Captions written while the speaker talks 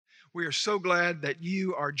We are so glad that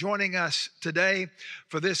you are joining us today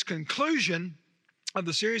for this conclusion of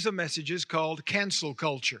the series of messages called Cancel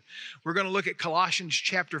Culture. We're going to look at Colossians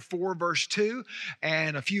chapter 4, verse 2,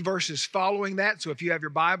 and a few verses following that. So if you have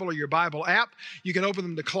your Bible or your Bible app, you can open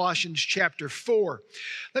them to Colossians chapter 4.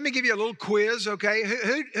 Let me give you a little quiz, okay?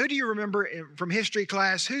 Who do you remember from history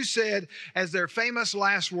class who said as their famous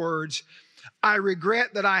last words, "I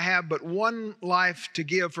regret that I have but one life to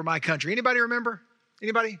give for my country"? Anybody remember?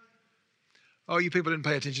 Anybody? Oh, you people didn't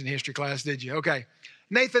pay attention in history class, did you? Okay.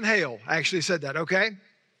 Nathan Hale actually said that, okay?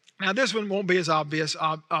 Now, this one won't be as obvious,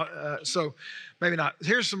 so maybe not.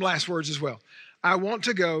 Here's some last words as well. "I want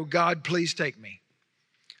to go. God, please take me."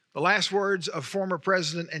 The last words of former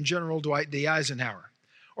President and General Dwight D. Eisenhower.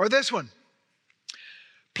 Or this one.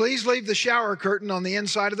 "Please leave the shower curtain on the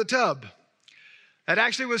inside of the tub." That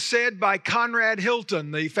actually was said by Conrad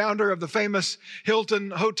Hilton, the founder of the famous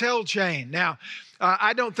Hilton hotel chain. Now,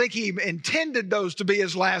 I don't think he intended those to be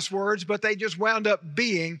his last words, but they just wound up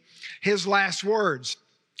being his last words.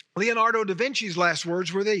 Leonardo da Vinci's last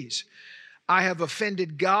words were these: "I have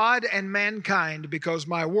offended God and mankind because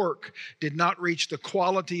my work did not reach the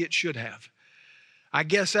quality it should have." I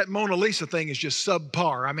guess that Mona Lisa thing is just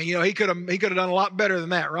subpar. I mean, he could have done a lot better than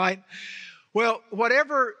that, right? Well,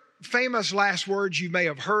 whatever famous last words you may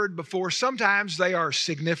have heard before, sometimes they are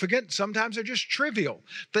significant, sometimes they're just trivial,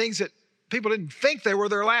 things that people didn't think they were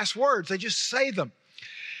their last words. They just say them.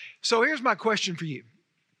 So here's my question for you.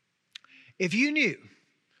 If you knew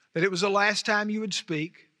that it was the last time you would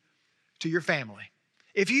speak to your family,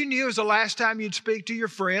 if you knew it was the last time you'd speak to your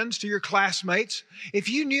friends, to your classmates, if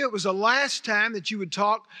you knew it was the last time that you would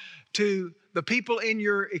talk to the people in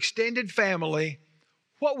your extended family,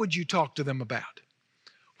 what would you talk to them about?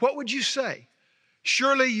 What would you say?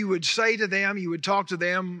 Surely you would say to them, you would talk to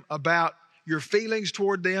them about your feelings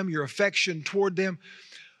toward them, your affection toward them.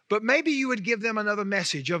 But maybe you would give them another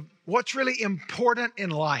message of what's really important in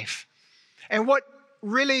life and what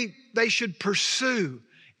really they should pursue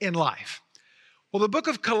in life. Well, the book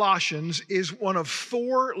of Colossians is one of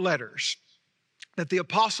 4 letters that the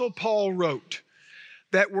Apostle Paul wrote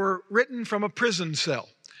that were written from a prison cell.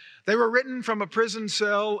 They were written from a prison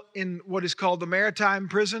cell in what is called the Maritime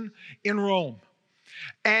Prison in Rome.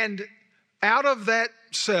 And out of that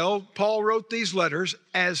cell, Paul wrote these letters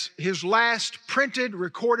as his last printed,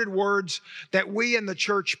 recorded words that we in the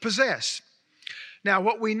church possess. Now,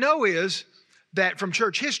 what we know is that from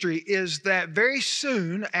church history is that very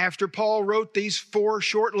soon after Paul wrote these 4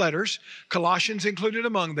 short letters, Colossians included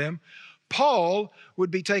among them, Paul would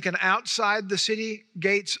be taken outside the city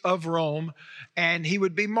gates of Rome and he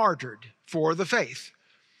would be martyred for the faith.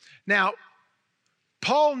 Now,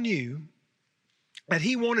 Paul knew that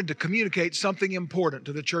he wanted to communicate something important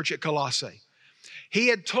to the church at Colossae. He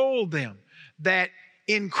had told them that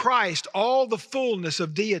in Christ all the fullness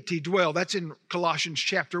of deity dwell. That's in Colossians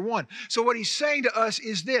chapter 1. So what he's saying to us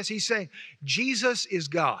is this. He's saying Jesus is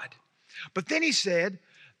God. But then he said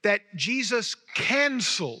that Jesus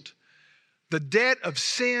canceled the debt of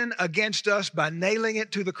sin against us by nailing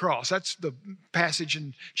it to the cross. That's the passage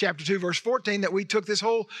in chapter 2, verse 14 that we took this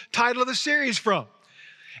whole title of the series from.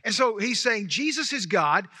 And so he's saying Jesus is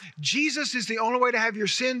God. Jesus is the only way to have your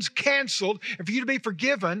sins canceled and for you to be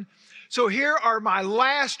forgiven. So here are my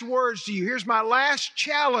last words to you. Here's my last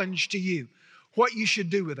challenge to you, what you should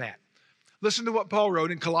do with that. Listen to what Paul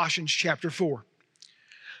wrote in Colossians chapter 4.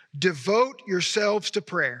 "Devote yourselves to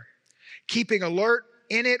prayer, keeping alert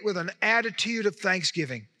in it with an attitude of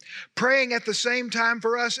thanksgiving, praying at the same time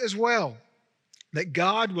for us as well, that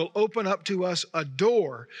God will open up to us a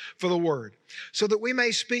door for the word, so that we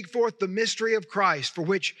may speak forth the mystery of Christ, for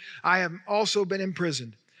which I have also been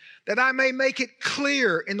imprisoned, that I may make it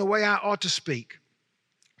clear in the way I ought to speak.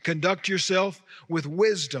 Conduct yourself with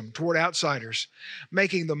wisdom toward outsiders,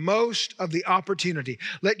 making the most of the opportunity.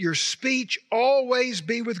 Let your speech always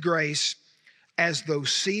be with grace, as though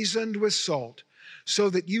seasoned with salt,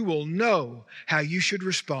 so that you will know how you should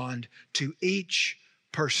respond to each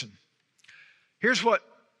person." Here's what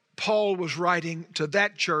Paul was writing to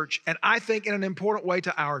that church, and I think in an important way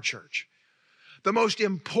to our church. The most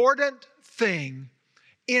important thing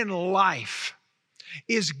in life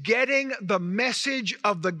is getting the message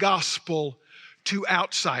of the gospel to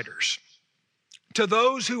outsiders, to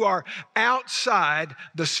those who are outside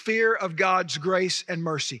the sphere of God's grace and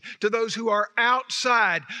mercy, to those who are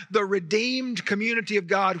outside the redeemed community of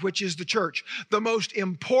God, which is the church. The most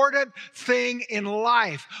important thing in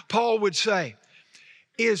life, Paul would say,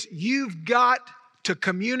 is you've got to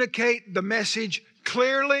communicate the message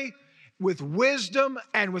clearly, with wisdom,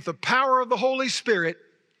 and with the power of the Holy Spirit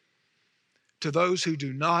to those who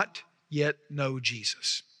do not yet know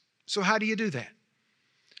Jesus. So how do you do that?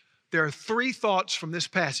 There are 3 thoughts from this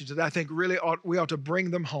passage that I think really we ought to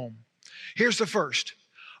bring them home. Here's the first.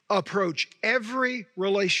 Approach every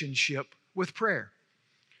relationship with prayer.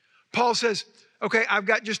 Paul says, okay, I've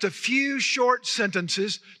got just a few short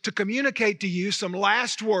sentences to communicate to you some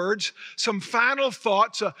last words, some final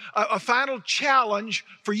thoughts, a final challenge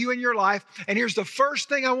for you in your life. And here's the first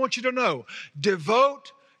thing I want you to know.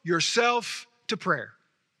 Devote yourself to prayer.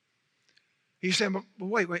 You say, well,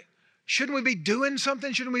 wait. Shouldn't we be doing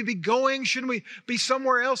something? Shouldn't we be going? Shouldn't we be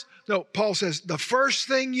somewhere else? No, Paul says the first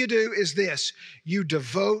thing you do is this. You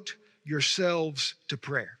devote yourselves to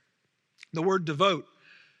prayer. The word devote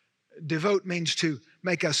means to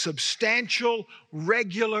make a substantial,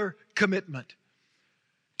 regular commitment,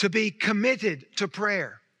 to be committed to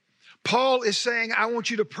prayer. Paul is saying, I want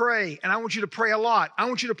you to pray, and I want you to pray a lot. I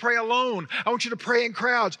want you to pray alone. I want you to pray in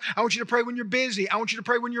crowds. I want you to pray when you're busy. I want you to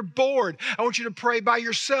pray when you're bored. I want you to pray by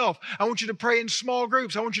yourself. I want you to pray in small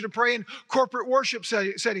groups. I want you to pray in corporate worship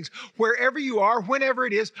settings. Wherever you are, whenever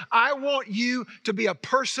it is, I want you to be a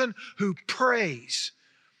person who prays.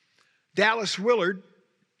 Dallas Willard,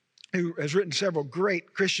 who has written several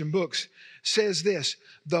great Christian books, says this: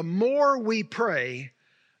 the more we pray,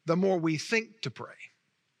 the more we think to pray.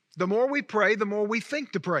 The more we pray, the more we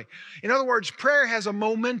think to pray. In other words, prayer has a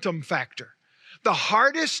momentum factor. The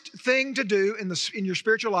hardest thing to do in your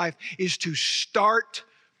spiritual life is to start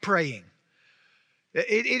praying.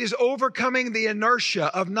 It is overcoming the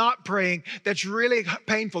inertia of not praying that's really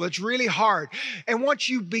painful, that's really hard. And once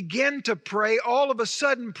you begin to pray, all of a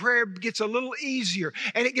sudden prayer gets a little easier.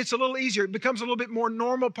 And it gets a little easier. It becomes a little bit more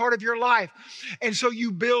normal part of your life. And so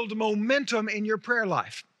you build momentum in your prayer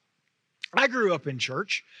life. I grew up in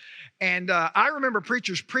church, and I remember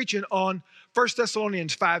preachers preaching on 1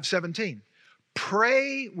 Thessalonians 5:17.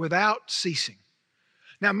 Pray without ceasing.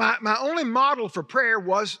 Now, my only model for prayer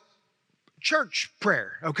was church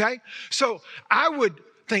prayer, okay? So I would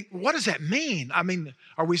think, what does that mean? I mean,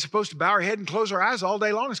 are we supposed to bow our head and close our eyes all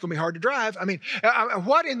day long? It's going to be hard to drive. I mean,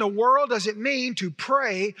 what in the world does it mean to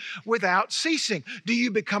pray without ceasing? Do you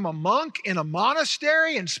become a monk in a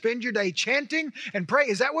monastery and spend your day chanting and pray?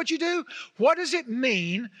 Is that what you do? What does it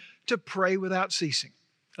mean to pray without ceasing?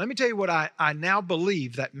 Let me tell you what I now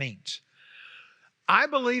believe that means. I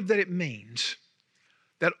believe that it means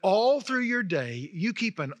that all through your day, you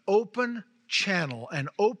keep an open channel, an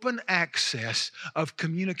open access of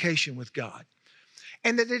communication with God.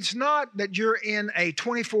 And that it's not that you're in a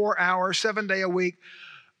 24-hour, 7-day-a-week,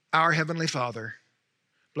 Our Heavenly Father,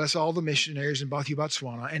 bless all the missionaries in Bathu,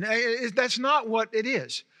 Botswana. And that's not what it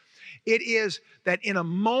is. It is that in a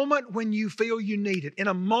moment when you feel you need it, in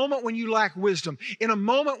a moment when you lack wisdom, in a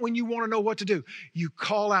moment when you want to know what to do, you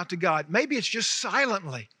call out to God. Maybe it's just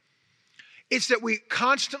silently. It's that we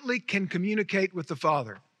constantly can communicate with the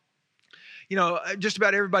Father. You know, just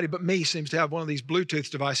about everybody but me seems to have one of these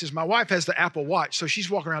Bluetooth devices. My wife has the Apple Watch, so she's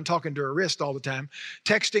walking around talking to her wrist all the time,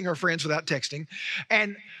 texting her friends without texting.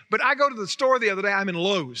 But I go to the store the other day. I'm in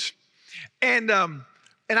Lowe's, and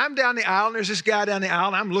I'm down the aisle, and there's this guy down the aisle,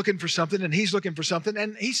 and I'm looking for something, and he's looking for something,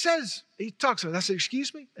 and he talks to me. I said,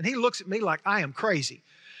 "Excuse me," and he looks at me like I am crazy.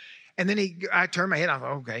 And then I turn my head. I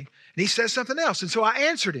thought, okay, and he says something else, and so I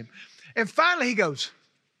answered him, and finally he goes.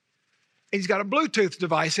 He's got a Bluetooth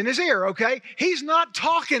device in his ear, okay? He's not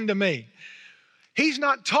talking to me. He's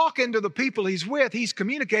not talking to the people he's with. He's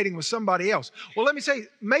communicating with somebody else. Well, let me say,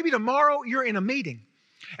 maybe tomorrow you're in a meeting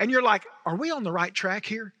and you're like, are we on the right track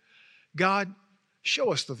here? God,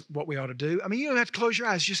 show us what we ought to do. I mean, you don't have to close your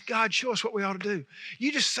eyes. Just, God, show us what we ought to do.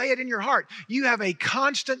 You just say it in your heart. You have a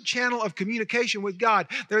constant channel of communication with God.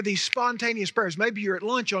 There are these spontaneous prayers. Maybe you're at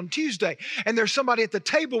lunch on Tuesday and there's somebody at the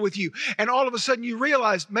table with you, and all of a sudden you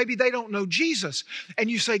realize maybe they don't know Jesus.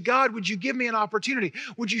 And you say, God, would you give me an opportunity?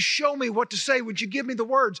 Would you show me what to say? Would you give me the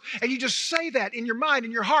words? And you just say that in your mind,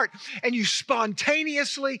 in your heart, and you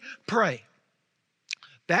spontaneously pray.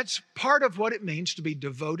 That's part of what it means to be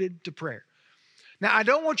devoted to prayer. Now, I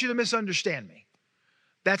don't want you to misunderstand me.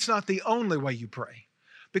 That's not the only way you pray.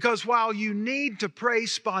 Because while you need to pray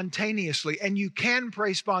spontaneously, and you can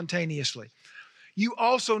pray spontaneously, you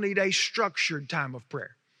also need a structured time of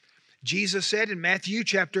prayer. Jesus said in Matthew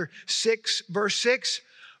chapter 6, verse 6,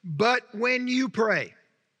 "But when you pray,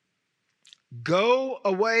 go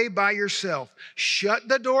away by yourself, shut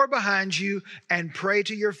the door behind you, and pray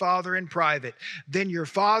to your Father in private. Then your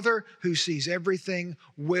Father who sees everything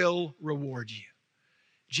will reward you."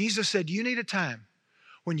 Jesus said, you need a time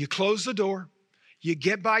when you close the door, you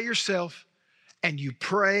get by yourself, and you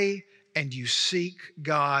pray and you seek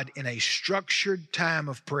God in a structured time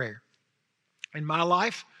of prayer. In my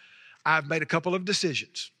life, I've made a couple of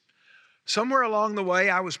decisions. Somewhere along the way,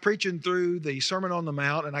 I was preaching through the Sermon on the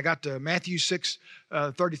Mount, and I got to Matthew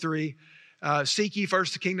 6:33. Seek ye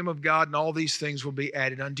first the kingdom of God, and all these things will be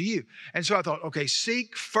added unto you. And so I thought, okay,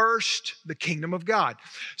 seek first the kingdom of God.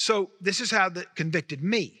 So this is how that convicted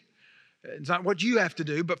me. It's not what you have to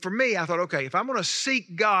do, but for me, I thought, okay, if I'm going to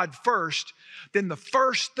seek God first, then the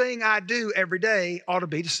first thing I do every day ought to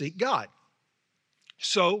be to seek God.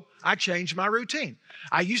 So I changed my routine.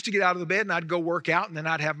 I used to get out of the bed and I'd go work out, and then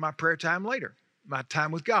I'd have my prayer time later, my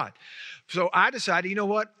time with God. So I decided, you know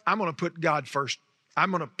what? I'm going to put God first. I'm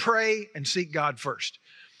going to pray and seek God first.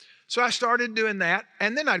 So I started doing that,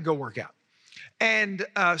 and then I'd go work out. And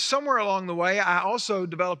somewhere along the way, I also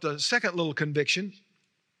developed a second little conviction,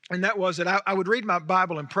 and that was that I would read my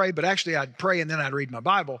Bible and pray, but actually I'd pray and then I'd read my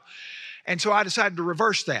Bible. And so I decided to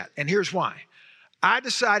reverse that, and here's why. I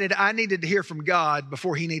decided I needed to hear from God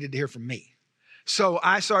before He needed to hear from me. So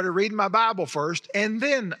I started reading my Bible first, and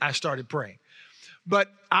then I started praying. But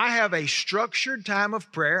I have a structured time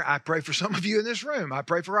of prayer. I pray for some of you in this room. I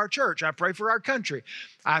pray for our church. I pray for our country.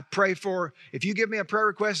 I pray for, if you give me a prayer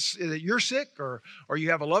request that you're sick or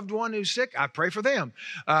you have a loved one who's sick, I pray for them.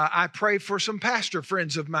 I pray for some pastor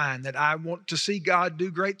friends of mine that I want to see God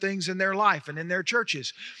do great things in their life and in their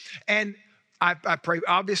churches. And I pray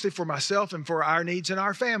obviously for myself and for our needs in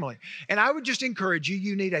our family. And I would just encourage you,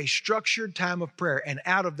 you need a structured time of prayer. And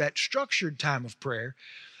out of that structured time of prayer,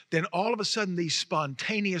 then all of a sudden these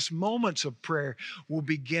spontaneous moments of prayer will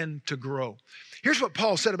begin to grow. Here's what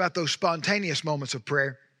Paul said about those spontaneous moments of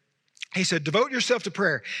prayer. He said, devote yourself to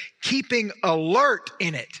prayer, keeping alert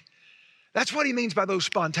in it. That's what he means by those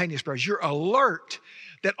spontaneous prayers. You're alert,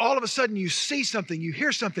 that all of a sudden you see something, you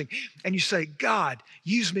hear something, and you say, God,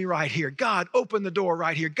 use me right here. God, open the door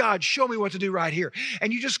right here. God, show me what to do right here.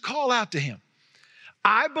 And you just call out to Him.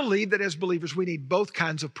 I believe that as believers, we need both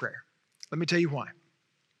kinds of prayer. Let me tell you why.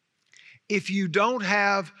 If you don't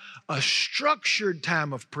have a structured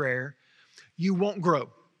time of prayer, you won't grow.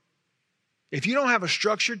 If you don't have a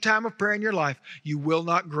structured time of prayer in your life, you will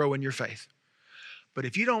not grow in your faith. But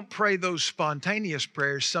if you don't pray those spontaneous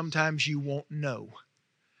prayers, sometimes you won't know.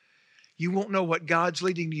 You won't know what God's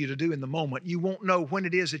leading you to do in the moment. You won't know when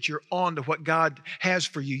it is that you're on to what God has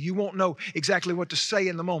for you. You won't know exactly what to say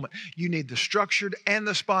in the moment. You need the structured and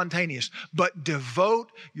the spontaneous, but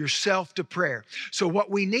devote yourself to prayer. So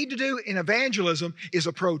what we need to do in evangelism is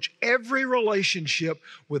approach every relationship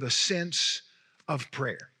with a sense of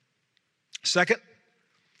prayer. Second,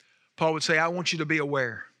 Paul would say, I want you to be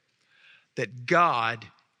aware that God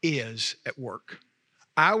is at work.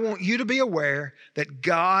 I want you to be aware that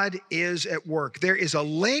God is at work. There is a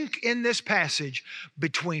link in this passage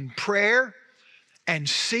between prayer and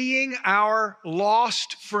seeing our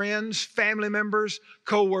lost friends, family members,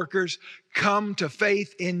 co-workers come to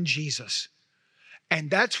faith in Jesus.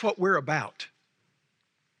 And that's what we're about.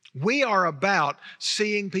 We are about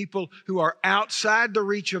seeing people who are outside the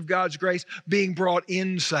reach of God's grace being brought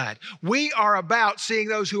inside. We are about seeing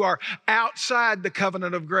those who are outside the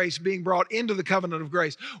covenant of grace being brought into the covenant of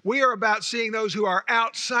grace. We are about seeing those who are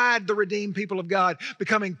outside the redeemed people of God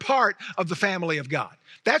becoming part of the family of God.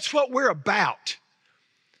 That's what we're about.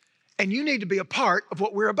 And you need to be a part of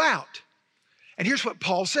what we're about. And here's what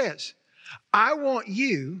Paul says. I want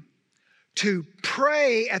you to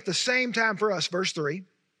pray at the same time for us, verse 3,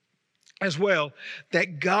 as well,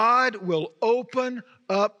 that God will open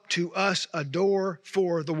up to us a door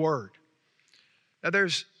for the word. Now,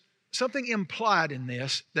 there's something implied in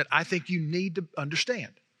this that I think you need to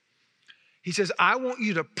understand. He says, I want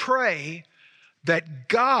you to pray that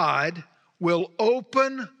God will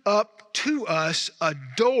open up to us a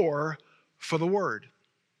door for the word.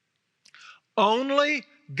 Only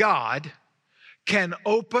God can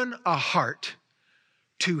open a heart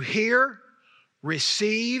to hear,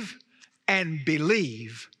 receive, and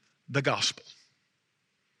believe the gospel.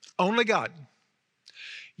 Only God.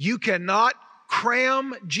 You cannot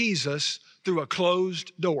cram Jesus through a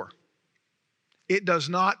closed door. It does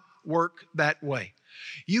not work that way.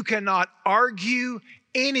 You cannot argue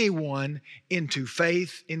anyone into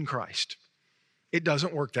faith in Christ. It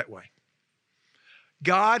doesn't work that way.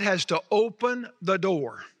 God has to open the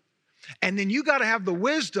door. And then you got to have the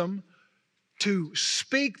wisdom to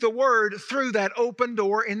speak the word through that open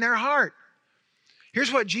door in their heart.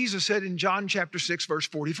 Here's what Jesus said in John chapter 6, verse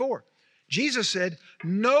 44. Jesus said,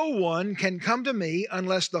 no one can come to me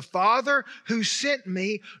unless the Father who sent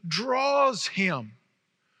me draws him.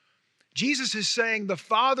 Jesus is saying the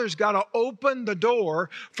Father's got to open the door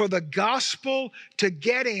for the gospel to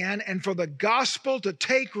get in and for the gospel to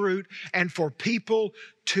take root and for people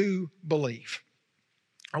to believe.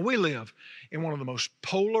 We live in one of the most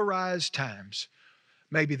polarized times,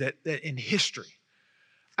 maybe that in history.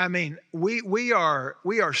 I mean, we are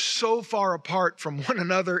so far apart from one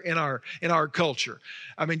another in our culture.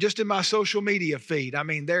 I mean, just in my social media feed, I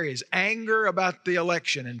mean, there is anger about the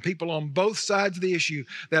election and people on both sides of the issue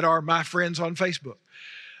that are my friends on Facebook.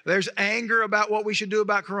 There's anger about what we should do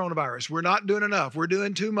about coronavirus. We're not doing enough. We're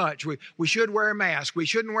doing too much. We should wear a mask. We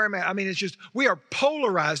shouldn't wear a mask. I mean, it's just, we are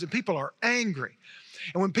polarized and people are angry.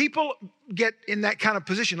 And when people get in that kind of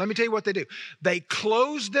position, let me tell you what they do. They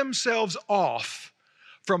close themselves off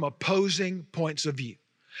from opposing points of view.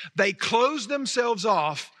 They close themselves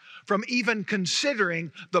off from even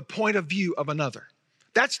considering the point of view of another.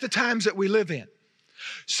 That's the times that we live in.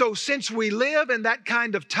 So since we live in that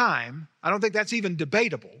kind of time, I don't think that's even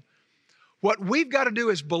debatable. What we've got to do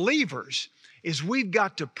as believers is we've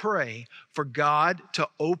got to pray for God to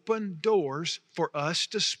open doors for us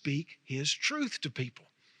to speak His truth to people.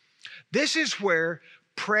 This is where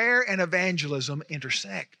prayer and evangelism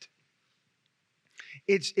intersect.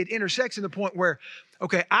 It intersects in the point where,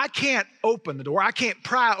 okay, I can't open the door. I can't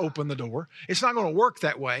pry open the door. It's not going to work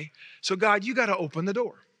that way. So God, you got to open the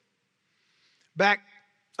door. Back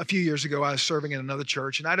a few years ago, I was serving in another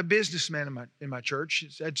church, and I had a businessman in my church.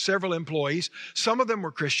 He had several employees. Some of them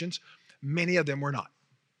were Christians. Many of them were not.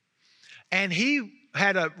 And he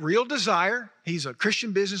had a real desire. He's a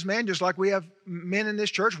Christian businessman, just like we have men in this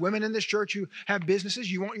church, women in this church who have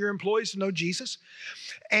businesses. You want your employees to know Jesus.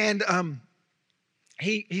 And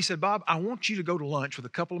he said, Bob, I want you to go to lunch with a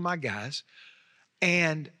couple of my guys,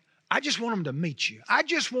 and I just want them to meet you. I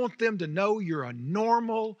just want them to know you're a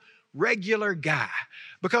normal, regular guy,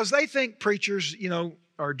 because they think preachers,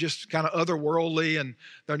 are just kind of otherworldly and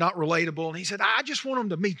they're not relatable. And he said, I just want them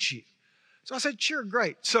to meet you. So I said, sure,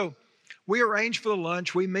 great. So we arranged for the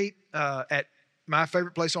lunch. We meet at my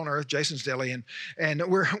favorite place on earth, Jason's Deli, and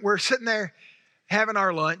we're sitting there having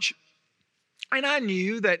our lunch. And I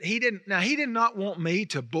knew that he did not want me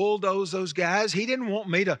to bulldoze those guys. He didn't want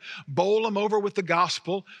me to bowl them over with the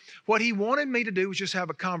gospel. What he wanted me to do was just have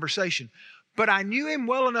a conversation. But I knew him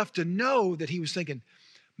well enough to know that he was thinking,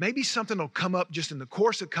 maybe something will come up just in the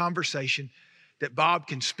course of conversation that Bob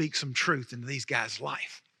can speak some truth into these guys'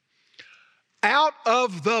 life. Out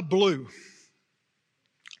of the blue,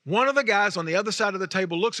 one of the guys on the other side of the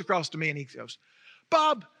table looks across to me and he goes,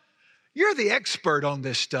 Bob, you're the expert on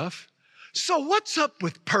this stuff. So what's up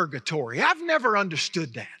with purgatory? I've never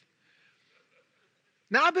understood that.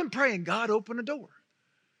 Now I've been praying, God, open a door.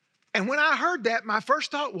 And when I heard that, my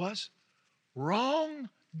first thought was, wrong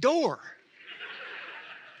door.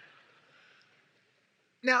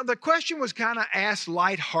 Now the question was kind of asked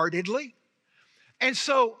lightheartedly. And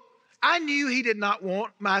so I knew he did not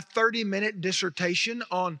want my 30-minute dissertation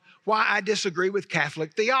on why I disagree with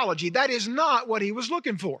Catholic theology. That is not what he was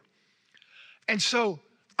looking for. And so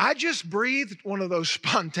I just breathed one of those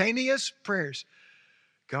spontaneous prayers.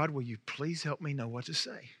 God, will you please help me know what to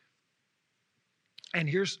say? And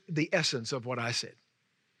here's the essence of what I said.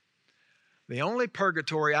 The only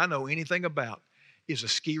purgatory I know anything about is a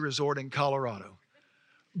ski resort in Colorado.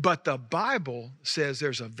 But the Bible says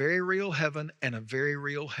there's a very real heaven and a very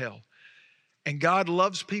real hell. And God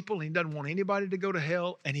loves people. He doesn't want anybody to go to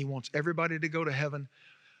hell, and He wants everybody to go to heaven.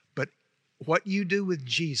 But what you do with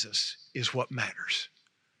Jesus is what matters.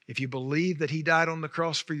 If you believe that He died on the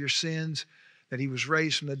cross for your sins, that He was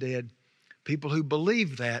raised from the dead, people who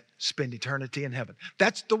believe that spend eternity in heaven.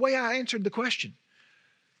 That's the way I answered the question.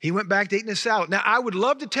 He went back to eating his salad. Now, I would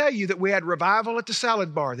love to tell you that we had revival at the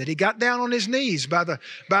salad bar, that he got down on his knees by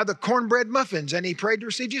the cornbread muffins and he prayed to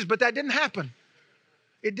receive Jesus, but that didn't happen.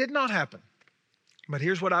 It did not happen. But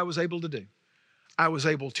here's what I was able to do. I was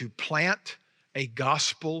able to plant a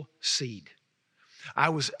gospel seed. I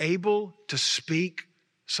was able to speak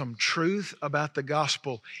some truth about the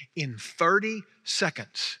gospel in 30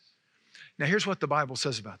 seconds. Now, here's what the Bible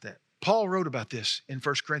says about that. Paul wrote about this in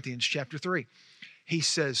 1 Corinthians chapter 3. He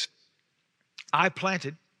says, I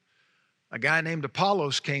planted, a guy named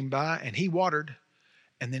Apollos came by and he watered,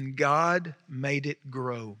 and then God made it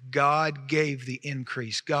grow. God gave the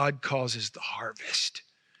increase. God causes the harvest.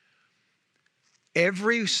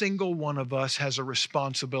 Every single one of us has a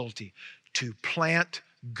responsibility to plant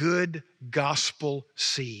good gospel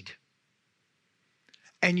seed.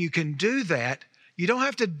 And you can do that. You don't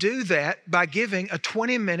have to do that by giving a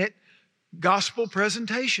 20-minute gospel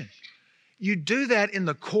presentation. You do that in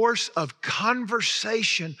the course of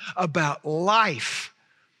conversation about life.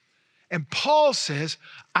 And Paul says,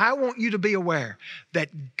 I want you to be aware that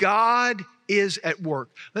God is at work.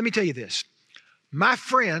 Let me tell you this. My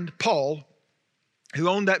friend, Paul, who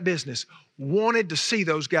owned that business, wanted to see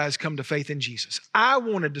those guys come to faith in Jesus. I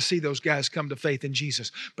wanted to see those guys come to faith in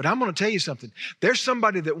Jesus. But I'm going to tell you something. There's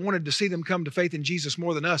somebody that wanted to see them come to faith in Jesus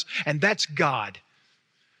more than us, and that's God.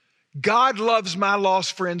 God loves my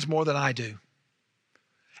lost friends more than I do.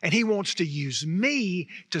 And He wants to use me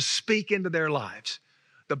to speak into their lives.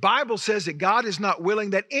 The Bible says that God is not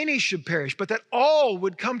willing that any should perish, but that all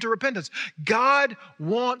would come to repentance. God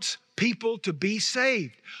wants people to be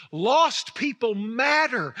saved. Lost people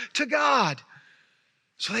matter to God,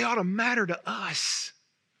 so they ought to matter to us.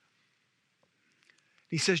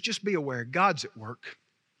 He says, just be aware, God's at work.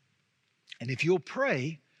 And if you'll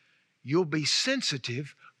pray, you'll be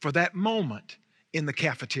sensitive for that moment in the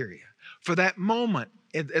cafeteria, for that moment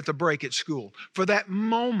at the break at school, for that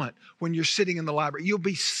moment when you're sitting in the library. You'll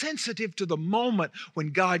be sensitive to the moment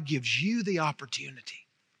when God gives you the opportunity.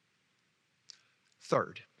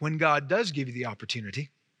 Third, when God does give you the opportunity,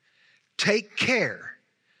 take care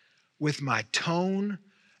with my tone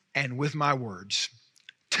and with my words.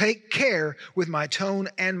 Take care with my tone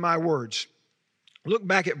and my words. Look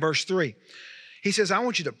back at verse 3. He says, I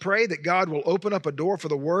want you to pray that God will open up a door for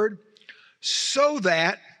the word so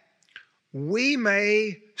that we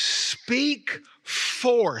may speak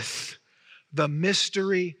forth the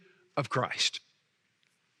mystery of Christ.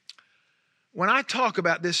 When I talk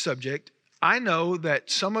about this subject, I know that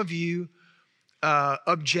some of you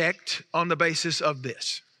object on the basis of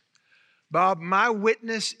this. Bob, my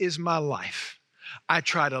witness is my life. I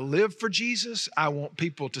try to live for Jesus. I want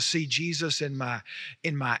people to see Jesus in my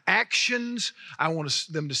actions. I want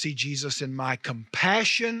them to see Jesus in my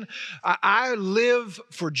compassion. I live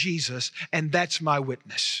for Jesus, and that's my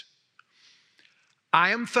witness.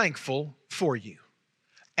 I am thankful for you,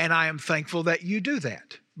 and I am thankful that you do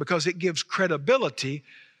that because it gives credibility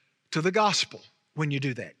to the gospel when you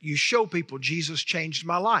do that. You show people Jesus changed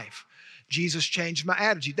my life. Jesus changed my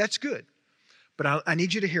attitude. That's good. But I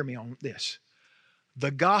need you to hear me on this. The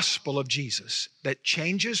gospel of Jesus that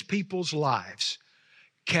changes people's lives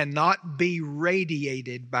cannot be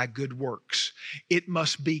radiated by good works. It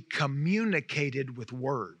must be communicated with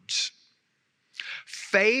words.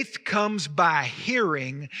 Faith comes by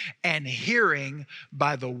hearing, and hearing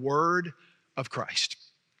by the word of Christ.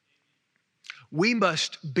 We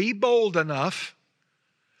must be bold enough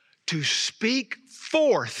to speak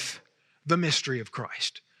forth the mystery of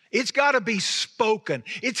Christ. It's got to be spoken.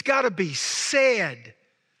 It's got to be said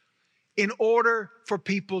in order for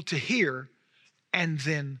people to hear and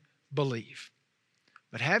then believe.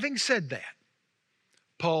 But having said that,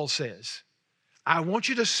 Paul says, I want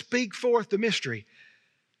you to speak forth the mystery,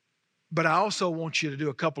 but I also want you to do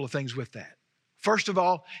a couple of things with that. First of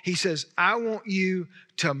all, he says, I want you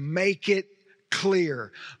to make it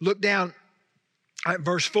clear. Look down at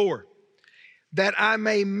verse 4. That I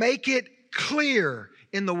may make it clear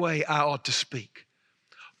in the way I ought to speak.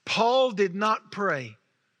 Paul did not pray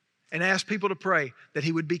and ask people to pray that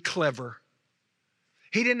he would be clever.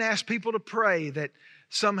 He didn't ask people to pray that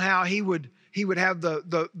somehow he would have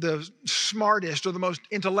the smartest or the most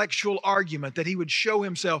intellectual argument, that he would show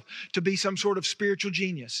himself to be some sort of spiritual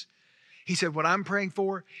genius. He said, what I'm praying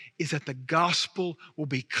for is that the gospel will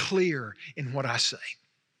be clear in what I say.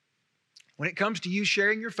 When it comes to you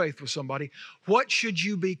sharing your faith with somebody, what should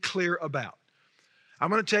you be clear about? I'm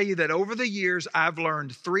going to tell you that over the years, I've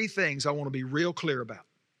learned 3 things I want to be real clear about.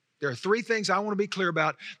 There are 3 things I want to be clear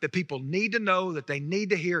about that people need to know, that they need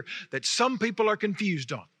to hear, that some people are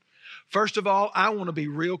confused on. First of all, I want to be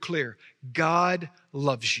real clear. God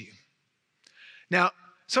loves you. Now,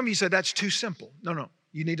 some of you say that's too simple. No,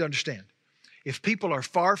 you need to understand. If people are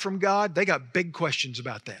far from God, they got big questions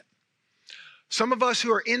about that. Some of us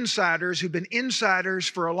who are insiders, who've been insiders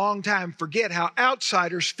for a long time, forget how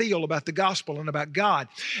outsiders feel about the gospel and about God.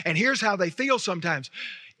 And here's how they feel sometimes.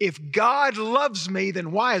 If God loves me,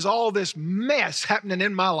 then why is all this mess happening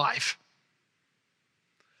in my life?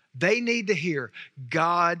 They need to hear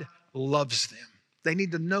God loves them. They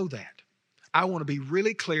need to know that. I want to be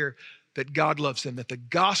really clear that God loves them, that the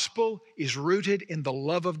gospel is rooted in the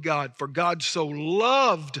love of God. For God so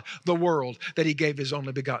loved the world that He gave His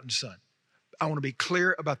only begotten Son. I want to be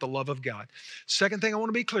clear about the love of God. Second thing I want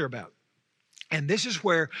to be clear about, and this is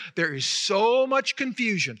where there is so much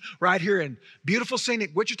confusion right here in beautiful,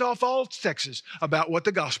 scenic Wichita Falls, Texas, about what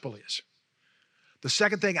the gospel is. The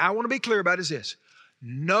second thing I want to be clear about is this.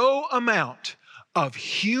 No amount of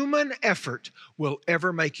human effort will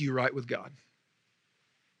ever make you right with God.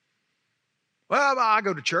 Well, I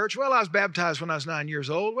go to church. Well, I was baptized when I was 9 years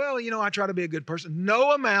old. Well, I try to be a good person.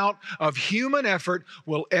 No amount of human effort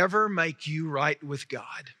will ever make you right with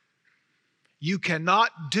God. You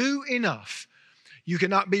cannot do enough. You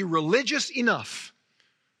cannot be religious enough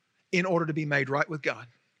in order to be made right with God.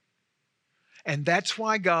 And that's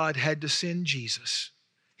why God had to send Jesus,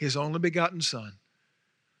 his only begotten Son,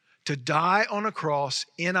 to die on a cross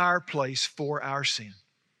in our place for our sin.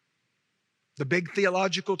 The big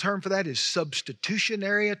theological term for that is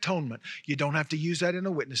substitutionary atonement. You don't have to use that in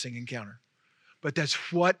a witnessing encounter, but that's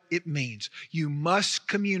what it means. You must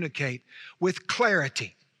communicate with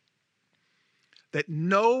clarity that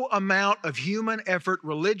no amount of human effort,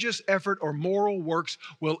 religious effort, or moral works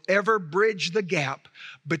will ever bridge the gap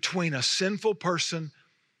between a sinful person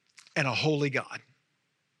and a holy God.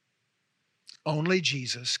 Only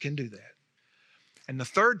Jesus can do that. And the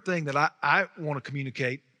third thing that I want to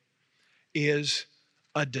communicate is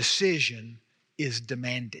a decision is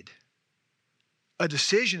demanded. A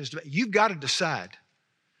decision is demanded. You've got to decide.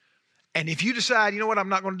 And if you decide, you know what, I'm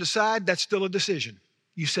not going to decide, that's still a decision.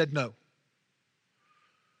 You said no.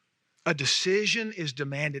 A decision is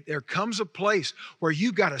demanded. There comes a place where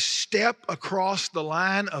you've got to step across the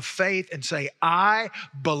line of faith and say, I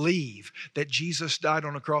believe that Jesus died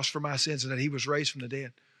on the cross for my sins and that he was raised from the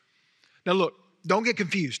dead. Now look, don't get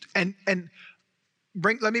confused. And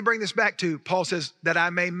let me bring this back to, Paul says, that I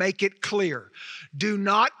may make it clear. Do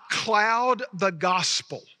not cloud the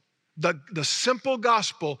gospel, the simple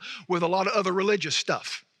gospel, with a lot of other religious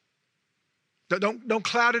stuff. Don't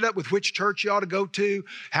cloud it up with which church you ought to go to,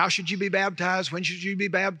 how should you be baptized, when should you be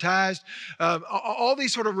baptized, all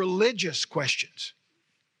these sort of religious questions.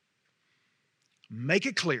 Make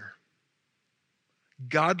it clear.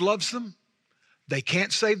 God loves them. They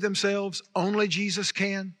can't save themselves. Only Jesus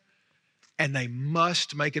can. And they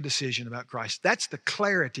must make a decision about Christ. That's the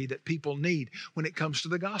clarity that people need when it comes to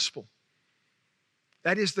the gospel.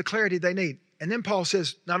 That is the clarity they need. And then Paul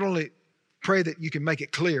says, not only pray that you can make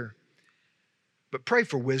it clear, but pray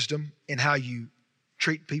for wisdom in how you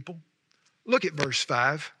treat people. Look at verse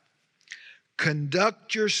 5.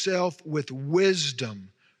 Conduct yourself with wisdom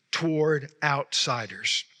toward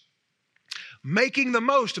outsiders, making the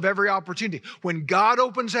most of every opportunity. When God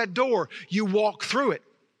opens that door, you walk through it.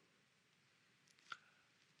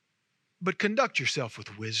 But conduct yourself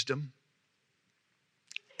with wisdom,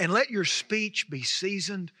 and let your speech be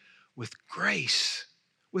seasoned with grace.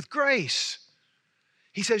 With grace.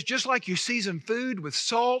 He says, just like you season food with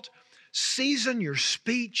salt, season your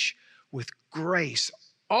speech with grace.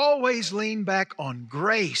 Always lean back on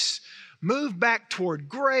grace. Move back toward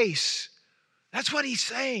grace. That's what he's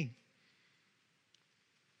saying.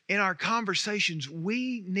 In our conversations,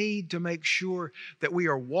 we need to make sure that we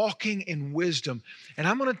are walking in wisdom. And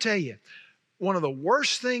I'm going to tell you, one of the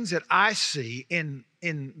worst things that I see in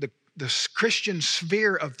the Christian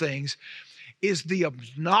sphere of things is the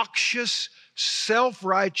obnoxious,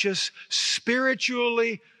 self-righteous,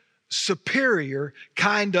 spiritually superior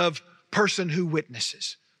kind of person who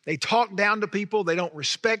witnesses. They talk down to people. They don't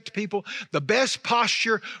respect people. The best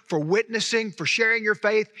posture for witnessing, for sharing your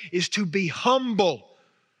faith, is to be humble.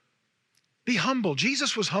 Be humble.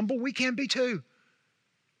 Jesus was humble. We can be too.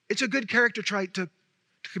 It's a good character trait to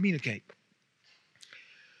communicate.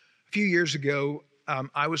 A few years ago,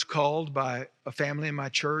 I was called by a family in my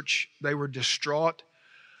church. They were distraught.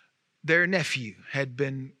 Their nephew had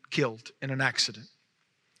been killed in an accident.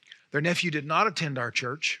 Their nephew did not attend our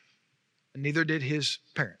church, and neither did his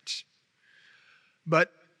parents.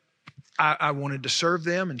 But I wanted to serve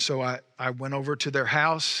them, and so I went over to their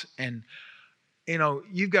house. And, you know,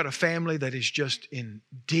 you've got a family that is just in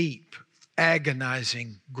deep,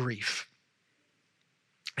 agonizing grief.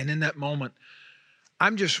 And in that moment,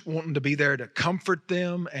 I'm just wanting to be there to comfort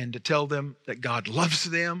them and to tell them that God loves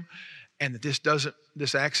them, and that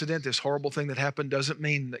this accident, this horrible thing that happened, doesn't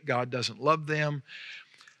mean that God doesn't love them.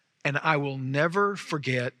 And I will never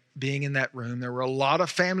forget being in that room. There were a lot of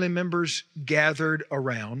family members gathered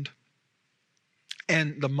around,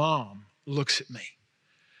 and the mom looks at me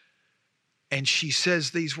and she says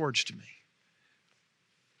these words to me: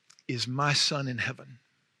 "Is my son in heaven?"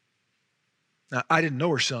 Now, I didn't know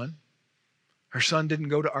her son. Her son didn't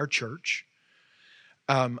go to our church.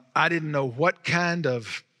 I didn't know what kind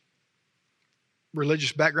of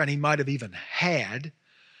religious background he might have even had.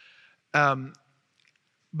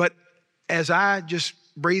 But as I just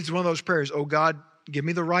breathed one of those prayers, oh God, give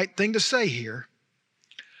me the right thing to say here,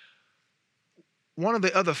 one of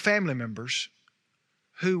the other family members,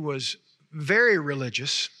 who was very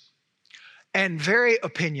religious and very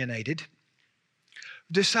opinionated,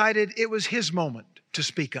 decided it was his moment to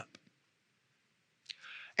speak up.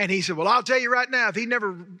 And he said, well, I'll tell you right now, if he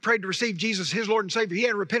never prayed to receive Jesus, his Lord and Savior, he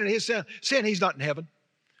hadn't repented of his sin, he's not in heaven.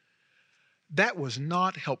 That was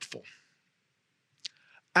not helpful.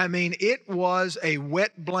 I mean, it was a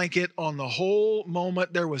wet blanket on the whole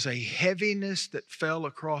moment. There was a heaviness that fell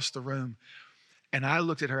across the room. And I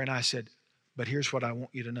looked at her and I said, but here's what I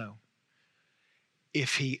want you to know.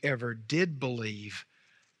 If he ever did believe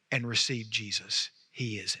and receive Jesus,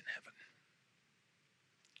 he is in heaven.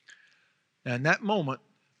 Now, in that moment,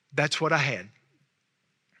 that's what I had.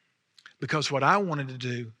 Because what I wanted to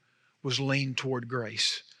do was lean toward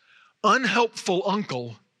grace. Unhelpful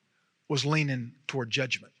uncle was leaning toward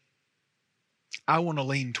judgment. I want to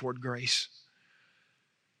lean toward grace.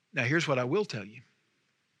 Now, here's what I will tell you.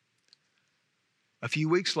 A few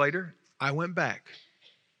weeks later, I went back.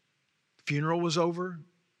 The funeral was over.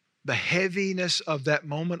 The heaviness of that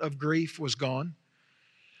moment of grief was gone.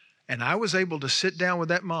 And I was able to sit down with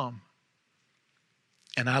that mom.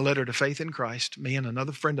 And I led her to faith in Christ, me and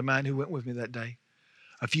another friend of mine who went with me that day.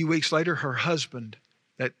 A few weeks later, her husband,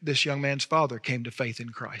 this young man's father, came to faith in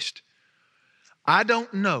Christ. I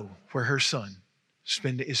don't know where her son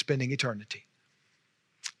is spending eternity,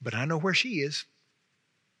 but I know where she is.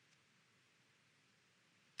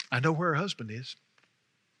 I know where her husband is.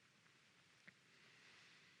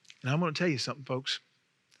 And I'm going to tell you something, folks.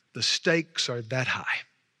 The stakes are that high.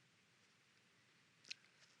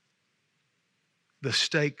 The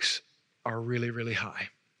stakes are really, really high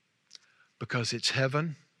because it's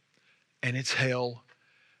heaven and it's hell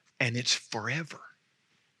and it's forever.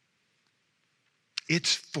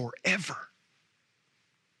 It's forever.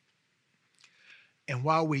 And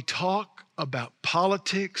while we talk about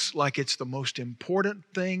politics like it's the most important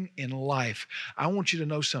thing in life, I want you to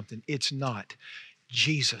know something. It's not.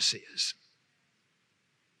 Jesus is.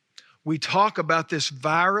 We talk about this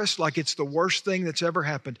virus like it's the worst thing that's ever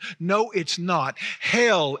happened. No, it's not.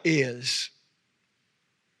 Hell is.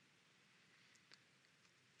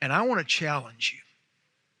 And I want to challenge you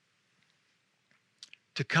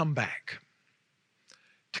to come back.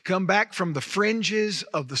 To come back from the fringes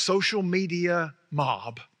of the social media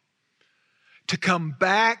mob. To come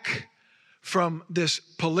back from this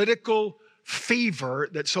political fever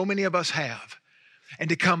that so many of us have. And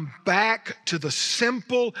to come back to the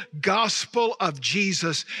simple gospel of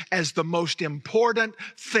Jesus as the most important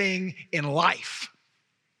thing in life.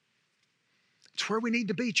 It's where we need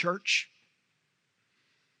to be, church.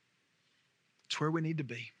 It's where we need to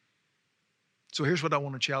be. So here's what I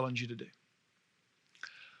want to challenge you to do.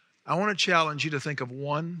 I want to challenge you to think of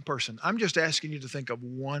one person. I'm just asking you to think of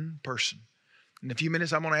one person. In a few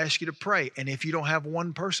minutes, I'm going to ask you to pray. And if you don't have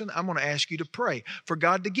one person, I'm going to ask you to pray for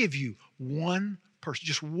God to give you one person,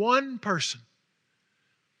 just one person.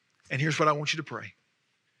 And here's what I want you to pray.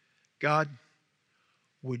 God,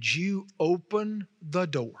 would you open the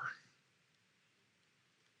door?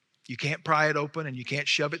 You can't pry it open and you can't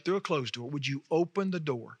shove it through a closed door. Would you open the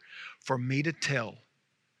door for me to tell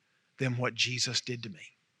them what Jesus did to me,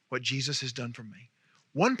 what Jesus has done for me?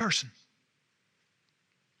 One person.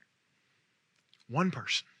 One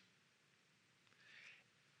person.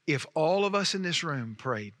 If all of us in this room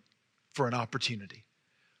prayed for an opportunity,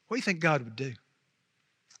 what do you think God would do?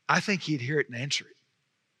 I think he'd hear it and answer it.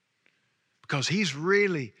 Because he's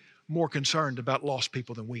really more concerned about lost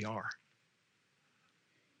people than we are.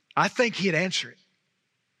 I think he'd answer it.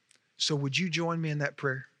 So would you join me in that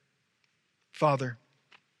prayer? Father,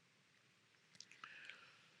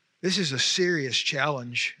 this is a serious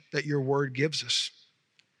challenge that your word gives us.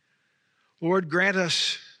 Lord, grant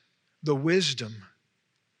us the wisdom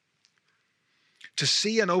to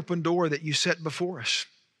see an open door that you set before us.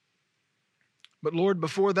 But Lord,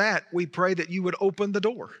 before that, we pray that you would open the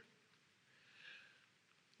door.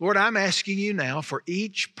 Lord, I'm asking you now for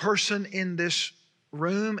each person in this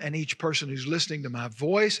room and each person who's listening to my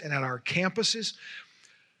voice and at our campuses,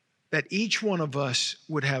 that each one of us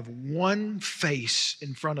would have one face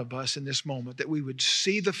in front of us in this moment, that we would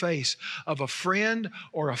see the face of a friend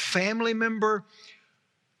or a family member,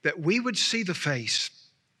 that we would see the face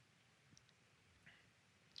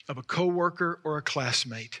of a coworker or a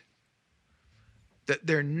classmate, that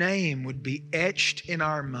their name would be etched in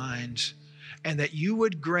our minds, and that you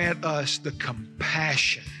would grant us the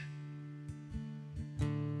compassion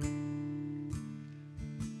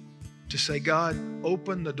to say, God,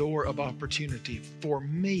 open the door of opportunity for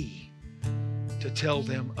me to tell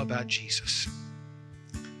them about Jesus.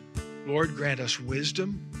 Lord, grant us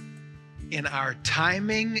wisdom in our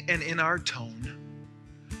timing and in our tone.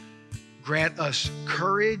 Grant us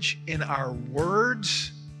courage in our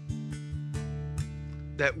words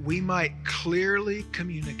that we might clearly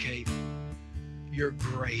communicate your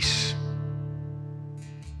grace.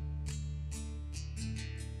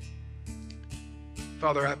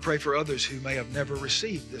 Father, I pray for others who may have never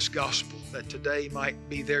received this gospel, that today might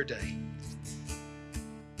be their day.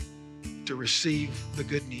 to receive the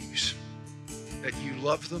good news that you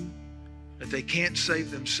love them, that they can't save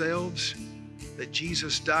themselves, that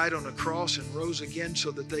Jesus died on a cross and rose again so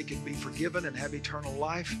that they could be forgiven and have eternal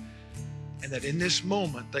life, and that in this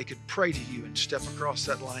moment they could pray to you and step across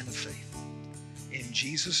that line of faith. In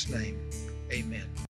Jesus' name, amen.